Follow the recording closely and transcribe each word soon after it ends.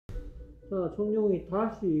자, 청룡이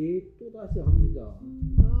또다시 합니다.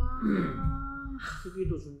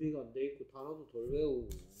 쓰기도 준비가 안 돼 있고, 단어도 덜 외우고,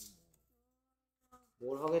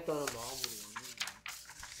 뭘 하겠다는 마음으로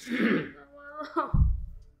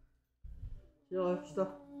왔는데.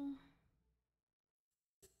 시작합시다.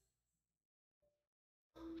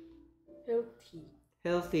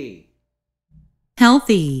 healthy.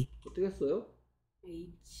 healthy, 어떻게 했어요?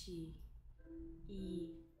 H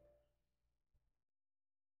E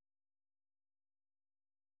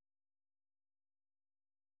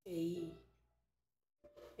A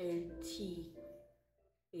L T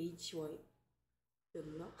H Y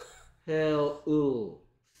였나?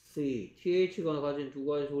 healthy. TH가 가진 두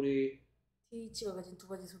가지 소리. TH가 가진 두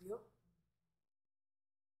가지 소리요?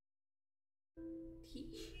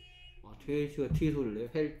 T? 아, TH가 T 소리를 내요?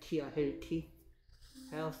 healthy야, healthy.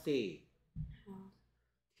 healthy.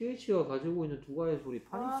 TH가 가지고 있는 두 가지 소리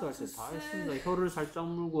파닉스 할 때 다 했습니다. 혀를 살짝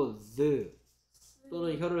물고 the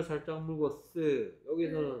또는 혀를 살짝 물고 쓰.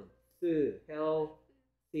 여기서는 쓰,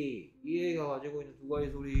 healthy. EA가 가지고 있는 두 가지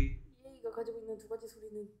소리. EA가 가지고 있는 두 가지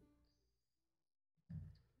소리는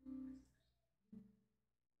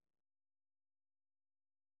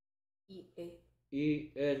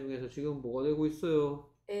에 중에서 지금 뭐가 되고 있어요?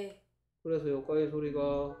 에. 그래서 여기까지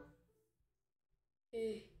소리가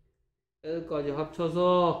에. L까지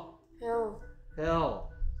합쳐서 hell.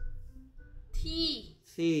 T. T.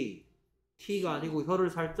 C. T가 아니고 혀를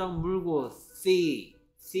살짝 물고 C.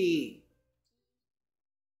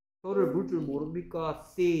 혀를 물 줄 모릅니까?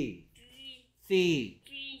 C.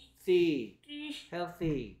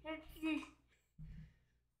 healthy.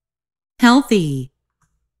 healthy,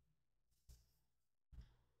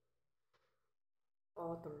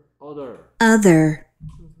 other.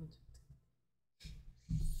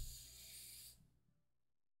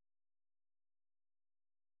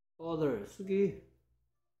 other 쓰기.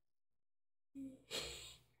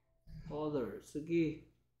 other 쓰기.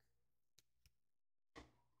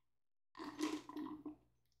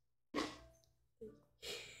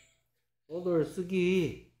 other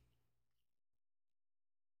쓰기.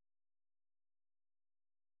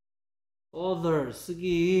 other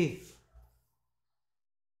쓰기.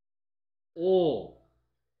 O.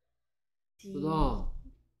 D. 그다음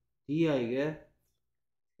D야 이게.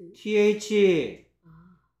 TH.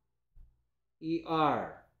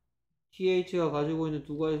 ER. TH가 가지고 있는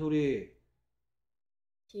두 가지 소리.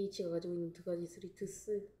 TH가 가지고 있는 두 가지 소리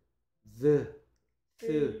드스. 스.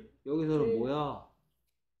 여기서는 뭐야?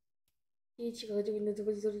 TH가 가지고 있는 두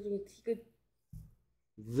가지 소리 중에 디귿.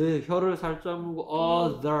 혀를 살짝 물고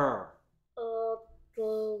other.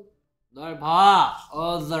 날 봐.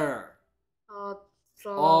 other.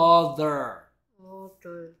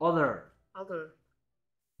 other,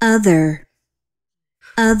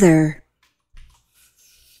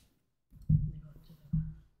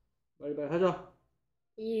 빨리 하자.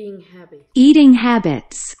 Eating habit.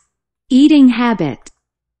 eating habit,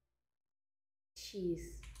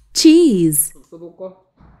 cheese, 좀 써볼까?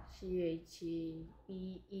 CHEESE.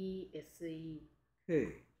 오케이.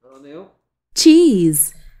 잘하네요.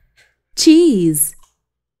 cheese,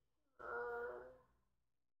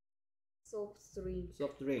 soft drink.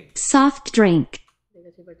 soft drink. 내가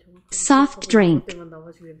제발 정확하게 soft drink, 때만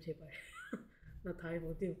나와주렴 제발. 나 다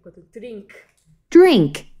못했거든. drink,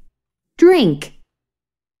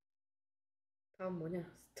 다음 뭐냐?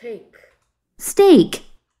 steak,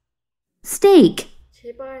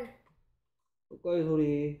 제발. 가까이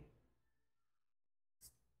소리.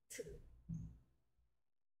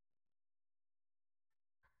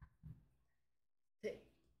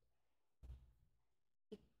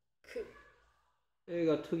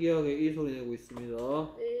 A가 특이하게 이 소리 내고 있습니다.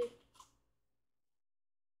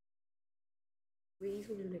 왜 이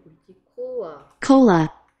소리를 내고 있지? cola,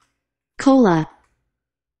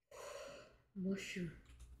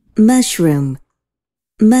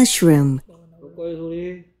 mushroom. 가까이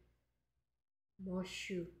소리.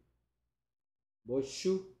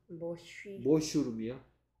 머쉬룸이야.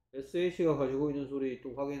 SH가 가지고 있는 소리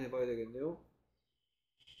또 확인해 봐야 되겠네요.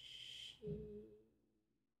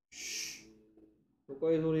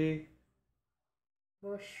 가까이 소리.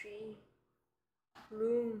 mushroom,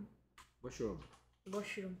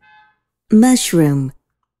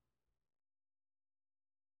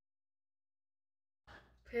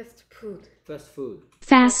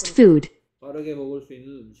 fast food. 빠르게 먹을 수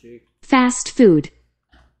있는 음식. fast food,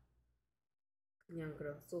 그냥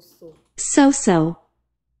그런 so.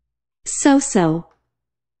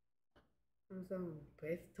 항상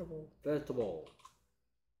festival.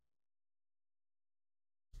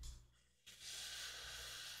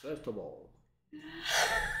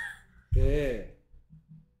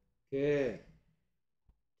 게,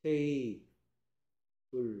 테이,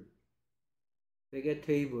 불,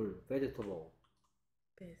 베게테이블, 베제터블.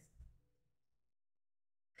 베스트.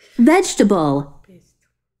 vegetable, 베스트.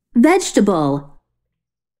 vegetable,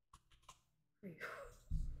 아이고.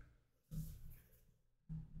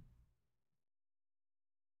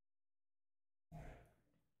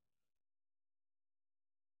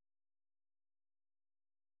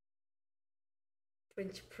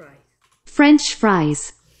 프렌치 프라이즈. French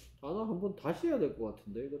fries, 단어 한번 다시 해야 될 것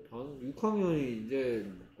같은데 이거 단어 6학년이 이제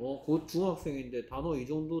곧 중학생인데 단어 이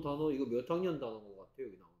정도 단어 이거 몇 학년 단어인 것 같아요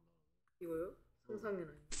여기 나온다. 이거요? 3학년 아니에요?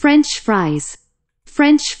 French fries,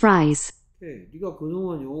 French fries, 오케이. 네가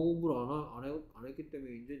그동안 영어 공부를 안 했기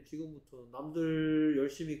때문에 이제 지금부터 남들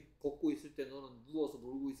열심히 걷고 있을 때 너는 누워서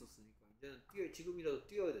놀고 있었으니까 이제는 지금이라도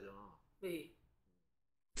뛰어야 되잖아. 네.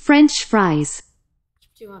 French fries,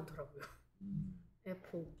 쉽지가 않더라고요.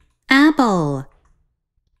 애플. apple,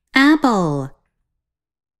 apple,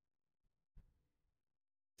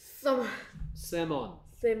 썸. 세먼,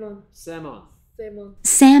 세먼. 세먼, 세먼.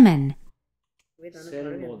 salmon, 왜 나는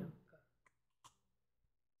셀몬. 발음이 안 나올까?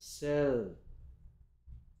 셀먼,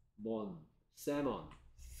 세먼.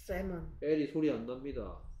 세먼. L이 소리 안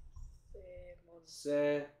납니다.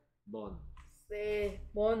 세먼.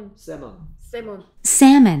 세먼, 세먼. 세먼. 세먼.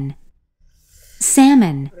 salmon,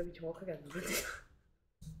 salmon, 발음이 정확하게 안 나오네요.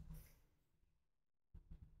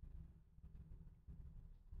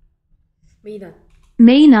 메이낫.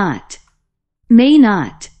 may not, may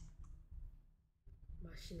not,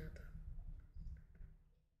 맛이 나다.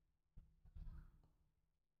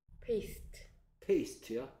 페이스트.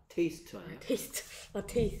 테이스트야? 테이스트 아니야? 테이스트.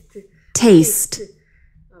 테이스트. taste,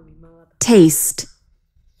 민망하다. taste,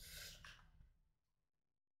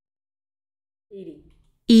 이리.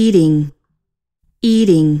 eating,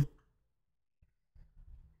 eating,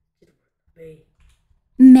 메이.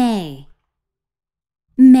 may,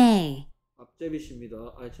 may,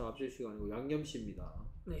 앞제비씨입니다. 아니 저 앞제비씨가 아니고 양념씨입니다.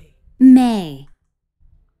 네. may,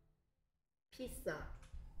 피자.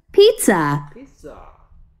 pizza,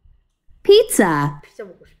 피자. pizza, 피자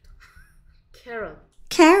먹고 싶다. 캐럿.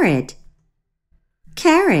 carrot,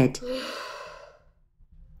 carrot,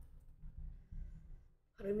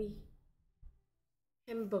 발음이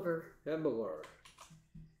햄버거. 햄버거.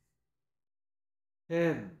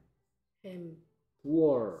 햄. 햄.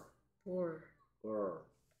 부얼. 볼. 걸.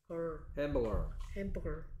 걸. 햄버거. 햄버거.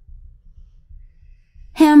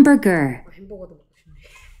 hamburger, 햄버거도 먹고 싶네.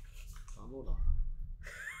 단어다.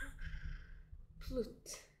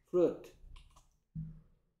 플루트. 프루트.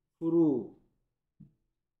 프루.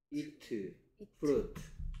 이트. 프루트.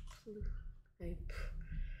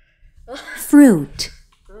 fruit,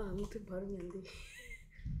 아무튼 발음이 안 돼.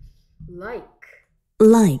 like.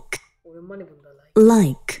 like, 오랜만에 본다. like.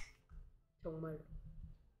 like, 정말.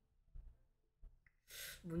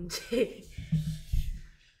 문제.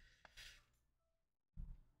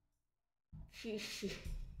 fish.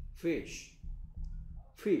 fish.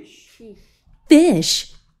 fish. fish.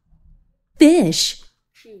 fish, fish,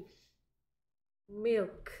 fish.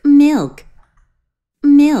 milk. milk,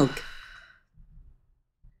 milk,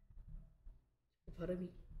 발음이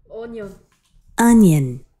onion.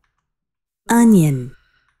 onion, onion,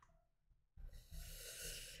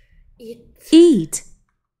 eat. eat,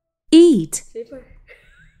 eat, 제발.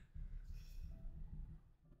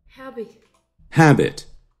 habit. habit,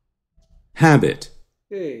 habit.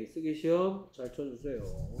 오케이. 쓰기 시험 잘 쳐주세요.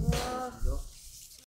 와. 알겠습니다.